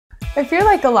If you're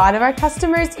like a lot of our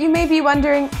customers, you may be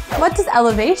wondering, what does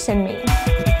elevation mean?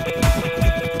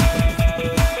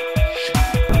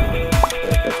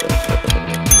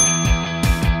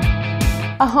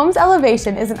 A home's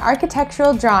elevation is an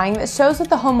architectural drawing that shows what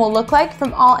the home will look like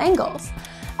from all angles.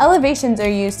 Elevations are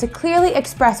used to clearly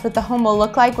express what the home will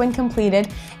look like when completed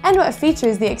and what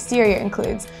features the exterior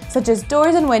includes, such as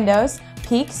doors and windows,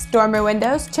 peaks, dormer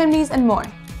windows, chimneys, and more.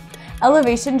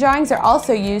 Elevation drawings are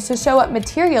also used to show what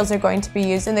materials are going to be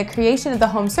used in the creation of the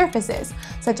home surfaces,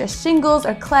 such as shingles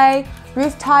or clay,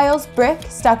 roof tiles, brick,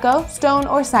 stucco, stone,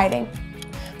 or siding.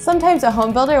 Sometimes a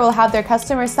home builder will have their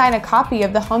customers sign a copy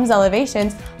of the home's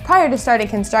elevations prior to starting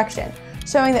construction,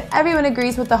 showing that everyone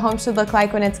agrees what the home should look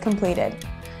like when it's completed.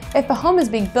 If a home is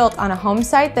being built on a home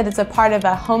site that is a part of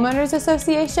a homeowners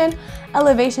association,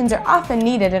 elevations are often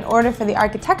needed in order for the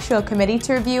architectural committee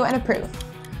to review and approve.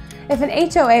 If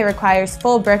an HOA requires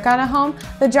full brick on a home,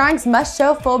 the drawings must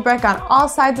show full brick on all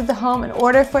sides of the home in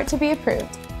order for it to be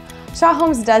approved. Shaw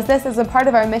Homes does this as a part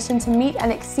of our mission to meet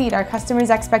and exceed our customers'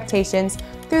 expectations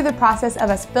through the process of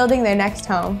us building their next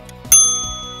home.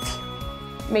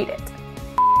 Phew. Made it.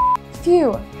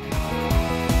 Phew.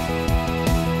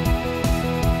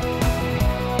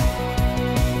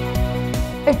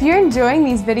 If you're enjoying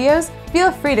these videos,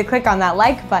 feel free to click on that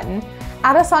like button,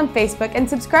 add us on Facebook, and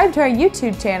subscribe to our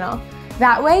YouTube channel.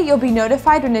 That way, you'll be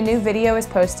notified when a new video is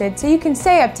posted so you can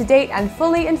stay up to date and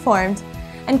fully informed.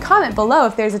 And comment below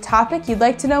if there's a topic you'd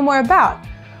like to know more about.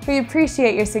 We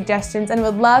appreciate your suggestions and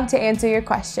would love to answer your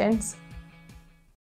questions.